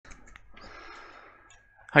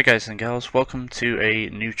Hi guys and gals, welcome to a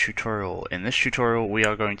new tutorial. In this tutorial we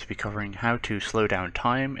are going to be covering how to slow down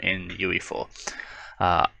time in UE4.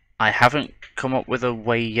 I haven't come up with a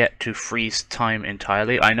way yet to freeze time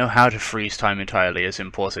entirely. I know how to freeze time entirely as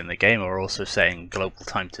importing the game or also setting global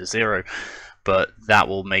time to 0, but that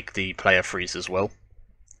will make the player freeze as well.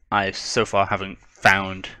 I so far haven't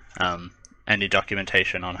found any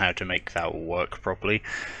documentation on how to make that work properly.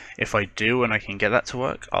 If I do and I can get that to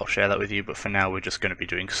work, I'll share that with you, but for now we're just going to be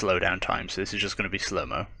doing slowdown time, so this is just going to be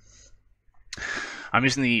slow-mo. I'm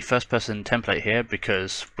using the first person template here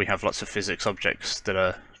because we have lots of physics objects that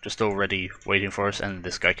are just already waiting for us, and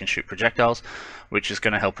this guy can shoot projectiles, which is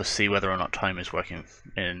going to help us see whether or not time is working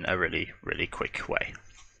in a really quick way.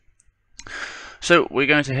 So we're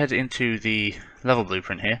going to head into the level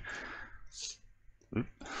blueprint here,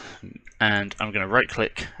 and I'm going to right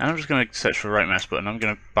click and I'm just going to search for right mouse button. I'm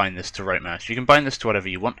going to bind this to right mouse. You can bind this to whatever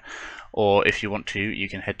you want, or if you want to you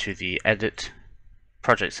can head to the edit,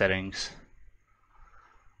 project settings,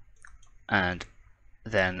 and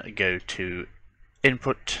then go to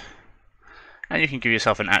input, and you can give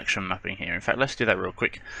yourself an action mapping here. In fact, let's do that real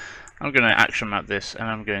quick. I'm going to action map this and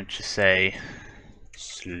I'm going to say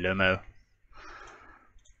slow-mo,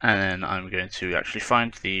 and then I'm going to actually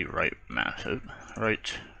find the right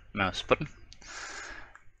mouse button,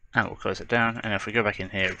 and we'll close it down. And if we go back in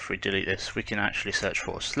here, if we delete this, we can actually search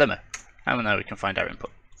for slow-mo, and now we can find our input.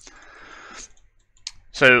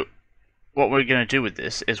 So what we're going to do with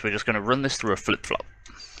this is we're just going to run this through a flip-flop,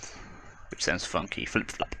 which sounds funky.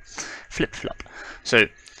 Flip-flop, flip-flop. So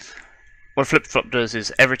what flip-flop does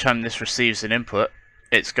is every time this receives an input,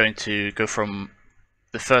 it's going to go from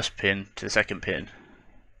the first pin to the second pin.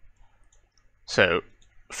 So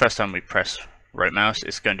first time we press right mouse,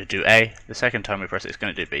 it's going to do A. The second time we press it, it's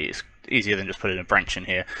going to do B. It's easier than just putting a branch in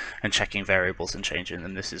here and checking variables and changing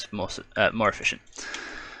them. This is more efficient.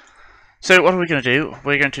 So what are we going to do?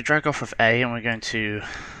 We're going to drag off of A, and we're going to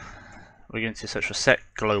search for set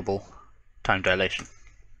global time dilation.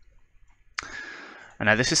 And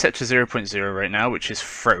now this is set to 0.0 right now, which is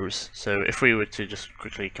froze. So if we were to just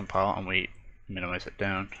quickly compile and we minimize it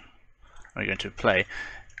down, we're going to play.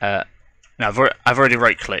 Now I've already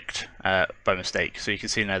right-clicked by mistake, so you can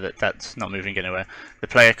see now that that's not moving anywhere. The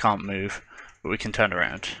player can't move, but we can turn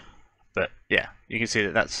around. But yeah, you can see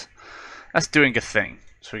that that's doing a thing.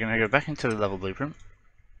 So we're going to go back into the level blueprint,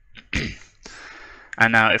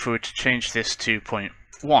 and now if we were to change this to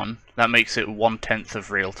 0.1, that makes it 1/10 of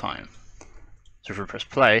real time. So if we press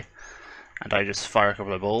play, and I just fire a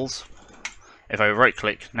couple of balls, if I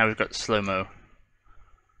right-click, now we've got slow-mo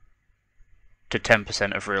to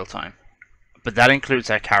 10% of real time. But that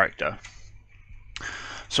includes our character.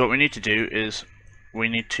 So what we need to do is we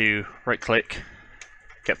need to right click,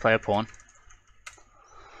 get player pawn,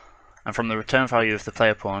 and from the return value of the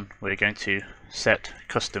player pawn we're going to set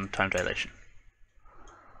custom time dilation.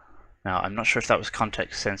 Now I'm not sure if that was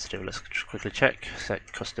context sensitive. Let's quickly check.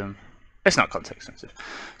 Set custom. It's not context sensitive.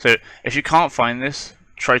 So if you can't find this,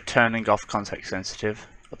 try turning off context sensitive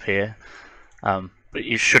up here, but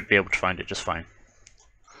you should be able to find it just fine.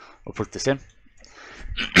 We'll put this in.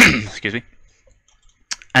 Excuse me.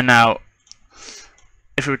 And now,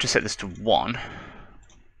 if we were to set this to 1,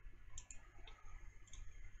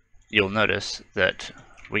 you'll notice that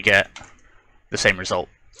we get the same result.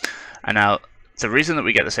 And now, the reason that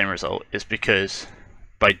we get the same result is because,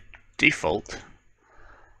 by default,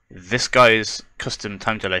 this guy's custom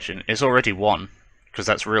time dilation is already 1, because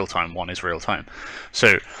that's real time. 1 is real time.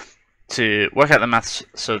 So, to work out the maths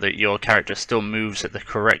so that your character still moves at the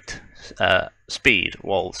correct speed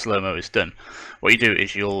while slow-mo is done, what you do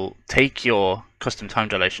is you'll take your custom time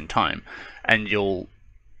dilation time and you'll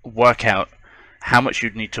work out how much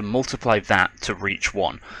you'd need to multiply that to reach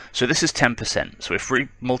 1. So this is 10%. So if we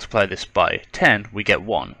multiply this by 10, we get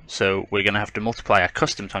 1. So we're going to have to multiply our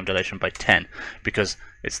custom time dilation by 10, because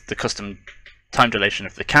it's the custom time dilation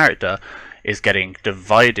of the character is getting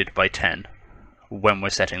divided by 10 when we're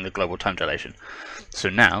setting the global time dilation. So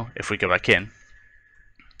now, if we go back in,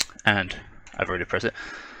 and I've already pressed it,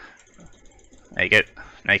 there you go.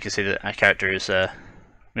 Now you can see that our character is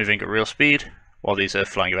moving at real speed while these are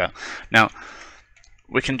flying about. Now,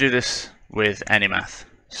 we can do this with any math.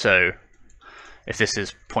 So, if this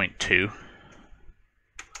is 0.2,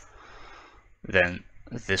 then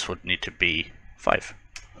this would need to be 5.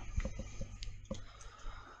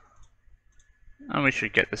 And we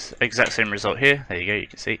should get this exact same result here. There you go, you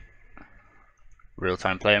can see.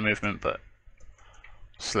 Real-time player movement, but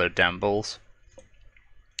slowed down balls.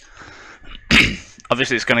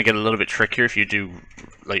 Obviously it's going to get a little bit trickier if you do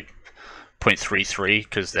like 0.33,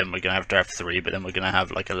 because then we're going to have 3, but then we're going to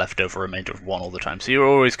have like a leftover remainder of 1 all the time. So you're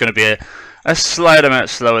always going to be a slight amount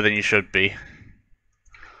slower than you should be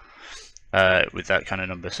with that kind of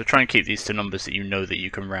number. So try and keep these to numbers that you know that you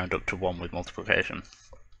can round up to 1 with multiplication.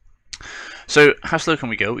 So how slow can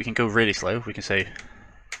we go? We can go really slow. We can say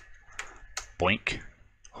boink.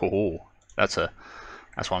 Oh, that's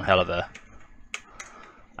one hell of a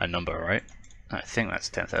number, right? I think that's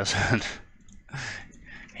 10,000.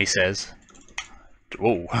 He says.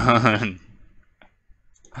 Whoa.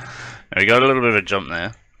 We got a little bit of a jump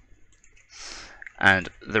there. And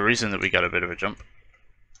the reason that we got a bit of a jump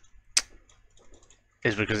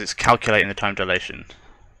is because it's calculating the time dilation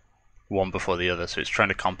one before the other, so it's trying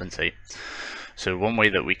to compensate. So one way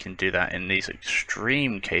that we can do that in these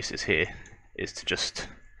extreme cases here is to just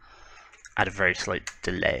add a very slight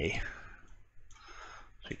delay.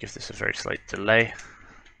 So we give this a very slight delay.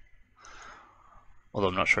 Although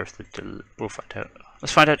I'm not sure if the delay... We'll find out.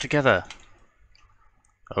 Let's find out together!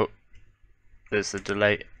 Oh, there's the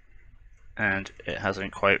delay, and it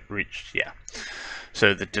hasn't quite reached... yeah.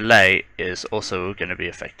 So the delay is also going to be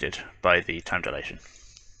affected by the time dilation.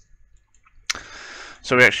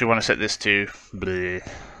 So we actually want to set this to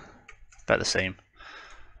about the same.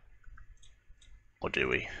 Or do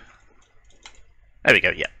we? There we go,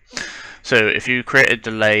 yeah. So if you create a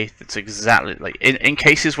delay that's exactly like in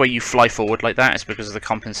cases where you fly forward like that, it's because of the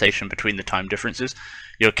compensation between the time differences.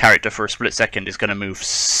 Your character for a split second is going to move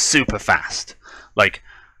super fast. Like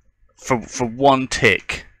for one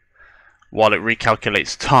tick, while it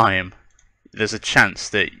recalculates time, there's a chance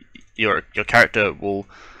that your character will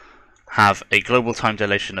have a global time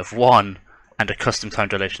dilation of 1 and a custom time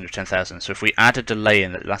dilation of 10,000. So if we add a delay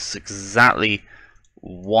in that lasts exactly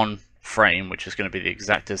 1 frame, which is going to be the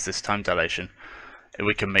exact as this time dilation,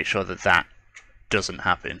 we can make sure that that doesn't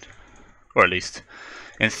happen, or at least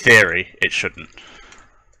in theory it shouldn't.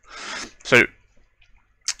 So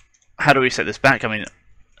how do we set this back? I mean,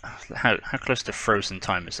 how close to frozen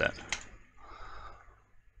time is that?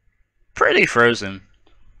 Pretty frozen.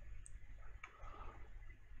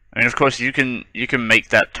 I mean, of course you can make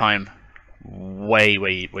that time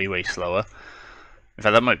way slower. In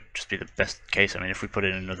fact, that might just be the best case. I mean, if we put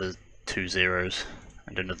in another 2 zeros,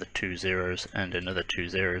 and another 2 zeros, and another 2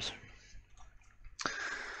 zeros.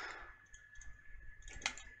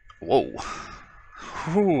 Whoa.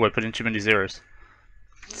 Ooh, I put in too many zeros.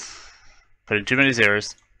 Put in too many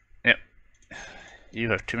zeros. Yep. You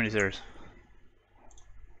have too many zeros.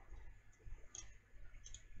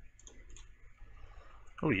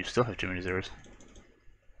 Oh, you still have too many zeros.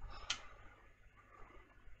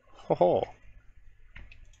 Ho ho.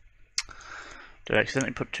 Did I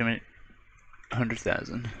accidentally put too many?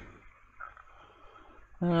 100,000.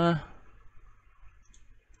 Huh.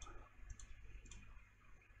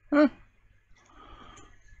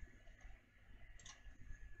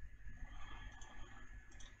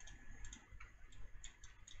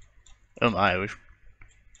 Oh my,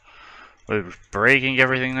 we're breaking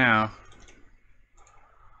everything now.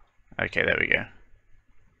 Okay, there we go.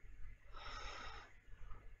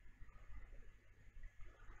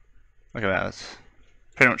 Look at that, that's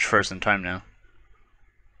pretty much frozen time now.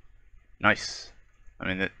 Nice. I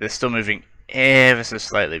mean, they're still moving ever so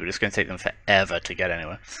slightly, but it's going to take them forever to get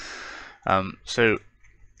anywhere. So,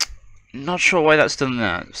 not sure why that's done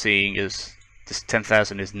that, seeing as this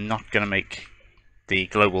 10,000 is not going to make the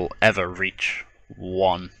global ever reach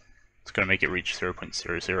 1. It's going to make it reach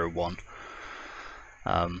 0.001.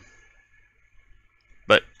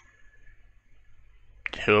 But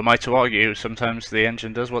who am I to argue? Sometimes the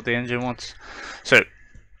engine does what the engine wants. So,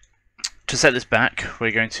 to set this back,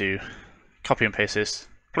 we're going to copy and paste this,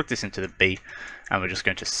 plug this into the B, and we're just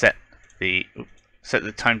going to set the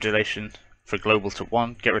time dilation for global to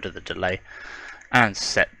 1, get rid of the delay, and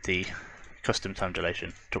set the custom time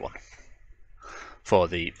dilation to 1 for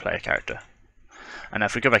the player character. And now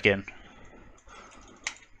if we go back in,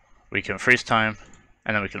 we can freeze time,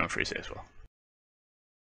 and then we can unfreeze it as well.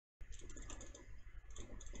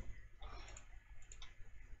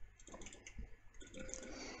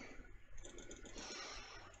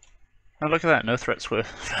 Oh, look at that, no threats were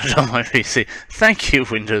found on my PC. Thank you,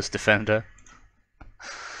 Windows Defender.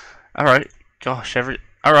 Alright, gosh,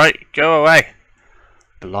 alright, go away.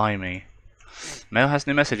 Blimey. Mail has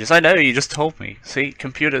new messages. I know, you just told me. See,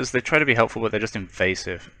 computers, they try to be helpful, but they're just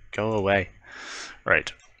invasive. Go away.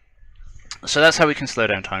 Right. So that's how we can slow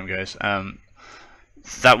down time, guys.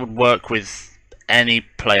 That would work with any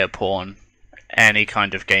player porn, any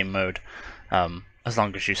kind of game mode, as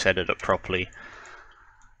long as you set it up properly.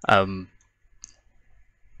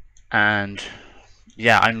 And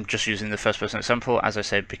yeah, I'm just using the first person example, as I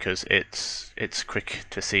said, because it's quick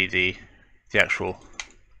to see the actual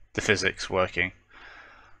physics working.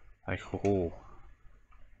 Like, oh,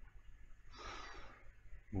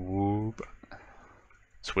 whoop.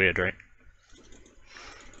 It's weird, right?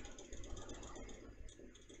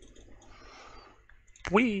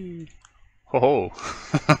 Whee! Ho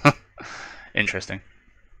ho! Interesting.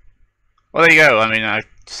 Well, there you go. I mean, I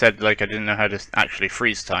said like I didn't know how to actually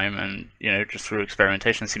freeze time, and you know, just through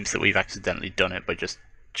experimentation, it seems that we've accidentally done it by just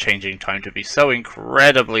changing time to be so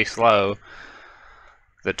incredibly slow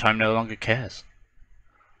that time no longer cares.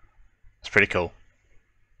 It's pretty cool.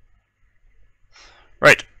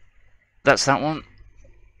 Right, that's that one.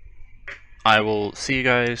 I will see you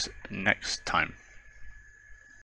guys next time.